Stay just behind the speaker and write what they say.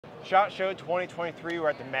SHOT Show 2023, we're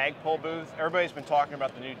at the Magpul booth. Everybody's been talking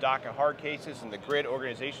about the new Daka hard cases and the grid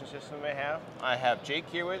organization system they have. I have Jake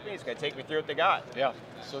here with me. He's going to take me through what they got. Yeah,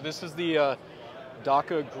 so this is the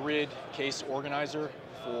Daka grid case organizer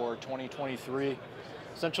for 2023.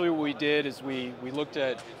 Essentially what we did is we looked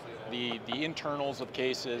at the internals of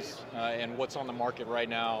cases and what's on the market right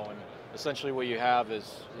now, and essentially what you have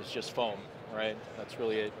is just foam, right? That's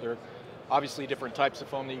really it. There are obviously different types of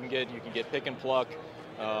foam that you can get. You can get pick and pluck.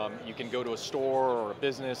 You can go to a store or a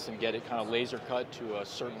business and get it kind of laser cut to a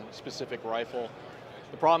certain specific rifle.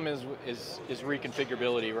 The problem is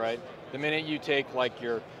reconfigurability, right? The minute you take like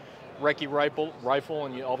your recce rifle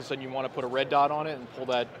and all of a sudden you want to put a red dot on it and pull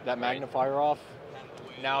that magnifier off,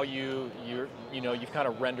 now you've kind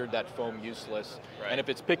of rendered that foam useless. Right. And if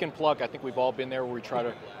it's pick and pluck, I think we've all been there where we try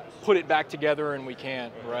to put it back together and we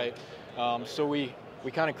can't, right? So we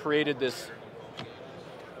kind of created this,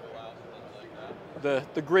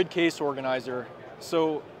 the grid case organizer.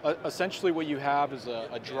 So essentially what you have is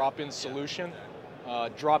a drop-in solution,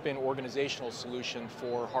 drop-in organizational solution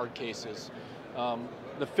for hard cases.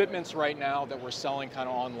 The fitments right now that we're selling kind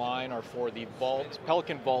of online are for the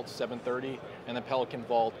Pelican Vault 730 and the Pelican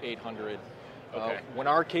Vault 800. Okay. When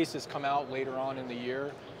our cases come out later on in the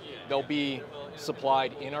year, they'll be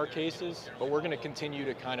supplied in our cases, but we're going to continue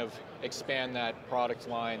to kind of expand that product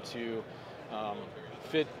line to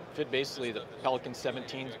fit basically the Pelican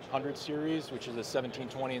 1700 series, which is a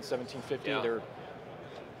 1720 and 1750. Yeah. There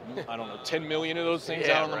are, I don't know, 10 million of those things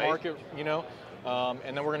out on the market, you know?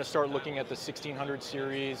 And then we're going to start looking at the 1600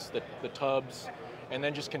 series, the tubs, and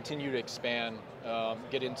then just continue to expand,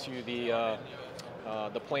 get into the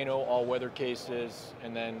Plano all-weather cases,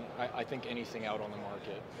 and then I think anything out on the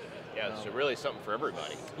market. Yeah, so really something for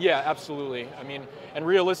everybody. Yeah, absolutely. I mean, and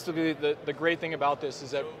realistically, the great thing about this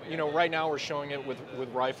is that, you know, right now we're showing it with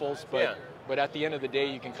rifles, but at the end of the day,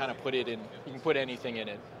 you can kind of put it in, you can put anything in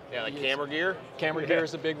it. Yeah, like camera gear? Camera gear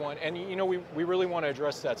is a big one. And you know, we really want to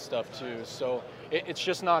address that stuff too. So it's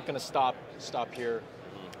just not going to stop here.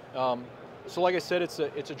 So like I said, it's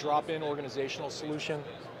a drop-in organizational solution.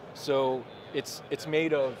 So it's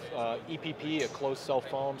made of EPP, a closed cell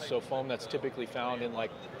foam, so foam that's typically found in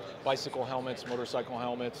like bicycle helmets, motorcycle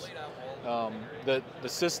helmets. The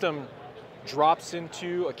system drops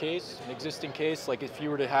into a case, an existing case, like if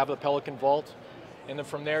you were to have a Pelican Vault, and then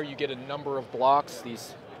from there you get a number of blocks,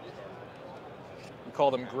 these, we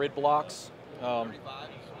call them grid blocks.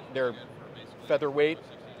 They're featherweight.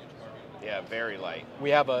 Yeah, very light.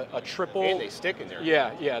 We have a triple. And they stick in there.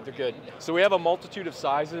 Yeah, they're good. So we have a multitude of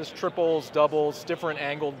sizes, triples, doubles, different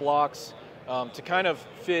angled blocks to kind of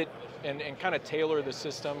fit and kind of tailor the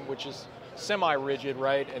system, which is semi-rigid,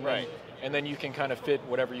 right? And then you can kind of fit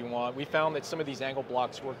whatever you want. We found that some of these angle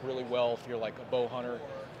blocks work really well if you're like a bow hunter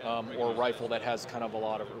or a rifle that has kind of a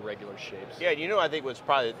lot of irregular shapes. Yeah, you know, I think what's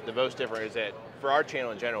probably the most different is that for our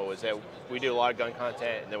channel in general is that we do a lot of gun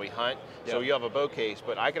content and then we hunt. Yep. So you have a bow case,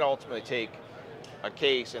 but I could ultimately take a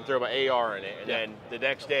case and throw my AR in it, and then the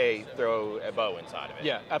next day throw a bow inside of it.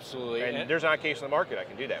 Yeah, absolutely. And there's not a case in the market I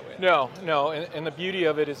can do that with. No, and the beauty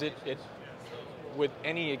of it is it with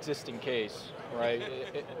any existing case, right?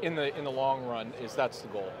 in the long run, that's the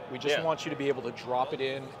goal. We just want you to be able to drop it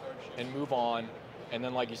in and move on. And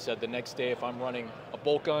then, like you said, the next day, if I'm running a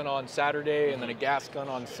bolt gun on Saturday and then a gas gun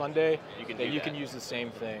on Sunday, you can use the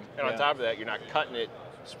same thing. And on top of that, you're not cutting it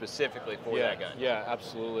specifically for that gun. Yeah,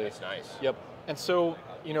 absolutely. That's nice. Yep. And so,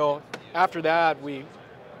 you know, after that,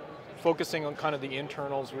 focusing on kind of the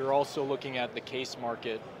internals, we were also looking at the case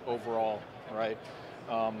market overall, right?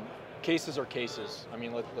 Cases are cases. I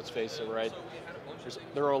mean, let's face it, right?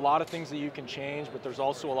 There are a lot of things that you can change, but there's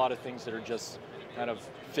also a lot of things that are just kind of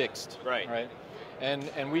fixed, right?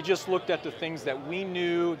 And we just looked at the things that we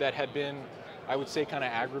knew that had been, I would say, kind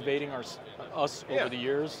of aggravating us over the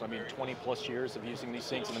years. I mean, 20 plus years of using these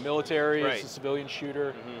things in the military, as a civilian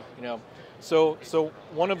shooter, you know. So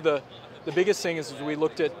one of the biggest things is we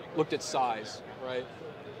looked at size, right?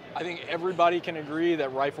 I think everybody can agree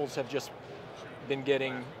that rifles have just been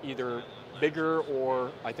getting either bigger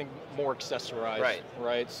or I think more accessorized,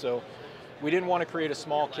 right? So we didn't want to create a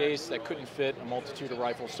small case that couldn't fit a multitude of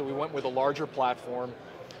rifles, so we went with a larger platform.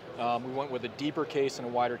 We went with a deeper case and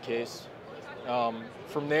a wider case.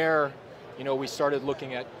 From there, you know, we started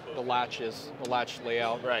looking at the latches, the latch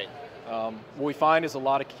layout. Right. What we find is a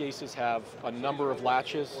lot of cases have a number of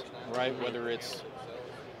latches, right? Whether it's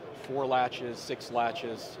 4 latches, 6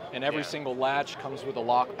 latches, and every single latch comes with a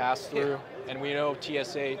lock pass-through. And we know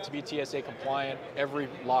to be TSA compliant, every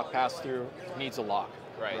lock pass-through needs a lock.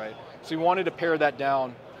 Right. So we wanted to pare that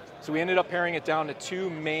down. So we ended up paring it down to 2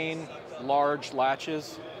 main large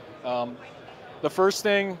latches. The first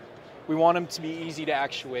thing we want them to be easy to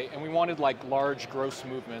actuate, and we wanted like large gross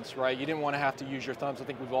movements, right? You didn't want to have to use your thumbs. I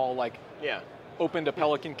think we've all like opened a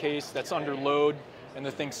Pelican case that's under load and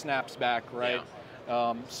the thing snaps back, right?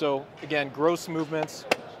 So again, gross movements.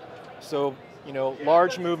 So, you know,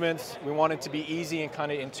 large movements, we want it to be easy and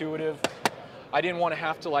kind of intuitive. I didn't want to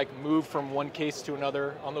have to like move from one case to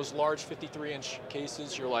another. On those large 53-inch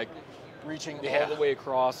cases, you're like reaching all the way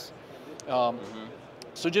across.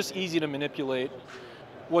 So just easy to manipulate.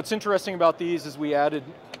 What's interesting about these is we added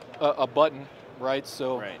a button, right?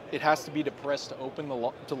 So it has to be depressed to open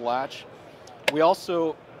the latch. We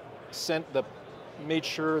also made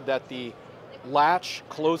sure that the latch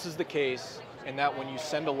closes the case, and that when you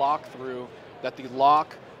send a lock through, that the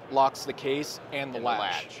lock locks the case and the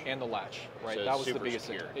latch. Right? So that was the biggest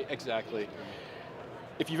secure thing. Exactly.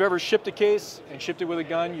 If you've ever shipped a case and shipped it with a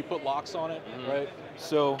gun, you put locks on it, right?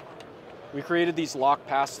 So we created these lock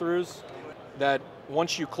pass-throughs that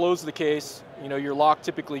once you close the case, you know, your lock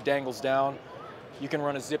typically dangles down. You can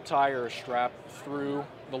run a zip tie or a strap through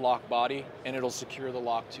the lock body, and it'll secure the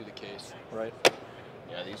lock to the case, right?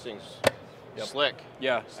 Yeah, these things, slick.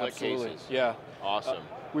 Yeah, slick absolutely. cases. Yeah. Awesome.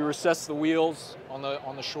 We recess the wheels on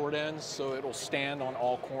the short ends, so it'll stand on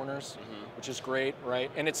all corners, which is great, right?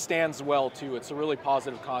 And it stands well too. It's a really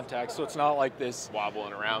positive contact, so it's not like this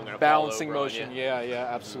wobbling around, balancing motion. Yeah,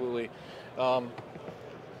 absolutely.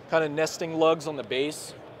 Kind of nesting lugs on the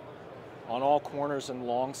base, on all corners and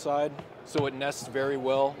long side, so it nests very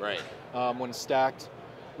well when stacked.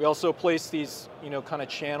 We also place these, you know, kind of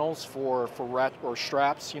channels for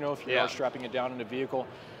straps, you know, if you are strapping it down in a vehicle.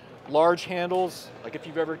 Large handles, like if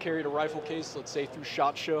you've ever carried a rifle case, let's say through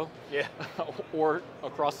SHOT Show, or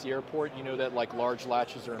across the airport, you know that like large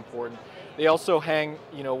latches are important. They also hang,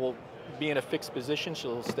 you know, will be in a fixed position,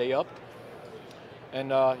 so they'll stay up.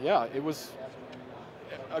 And yeah, it was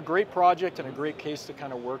a great project and a great case to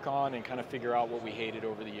kind of work on and kind of figure out what we hated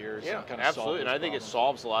over the years. Yeah, and kind of absolutely. And I think it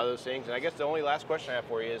solves a lot of those things. And I guess the only last question I have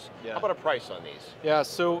for you is, how about a price on these? Yeah,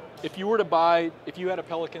 so if you were to buy, if you had a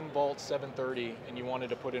Pelican Vault 730 and you wanted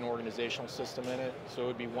to put an organizational system in it, so it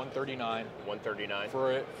would be $139.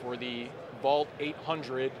 $139. For the Vault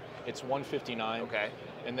 800, it's $159. Okay.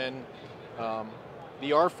 And then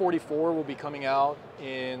the R44 will be coming out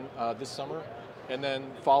in this summer, and then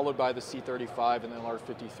followed by the C35 and then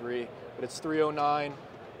R53. But it's $309,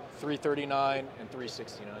 $339, and $369.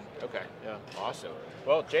 Okay. Yeah. Awesome.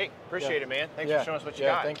 Well, Jake, appreciate it, man. Thanks for showing us what you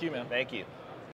got. Thank you, man. Thank you.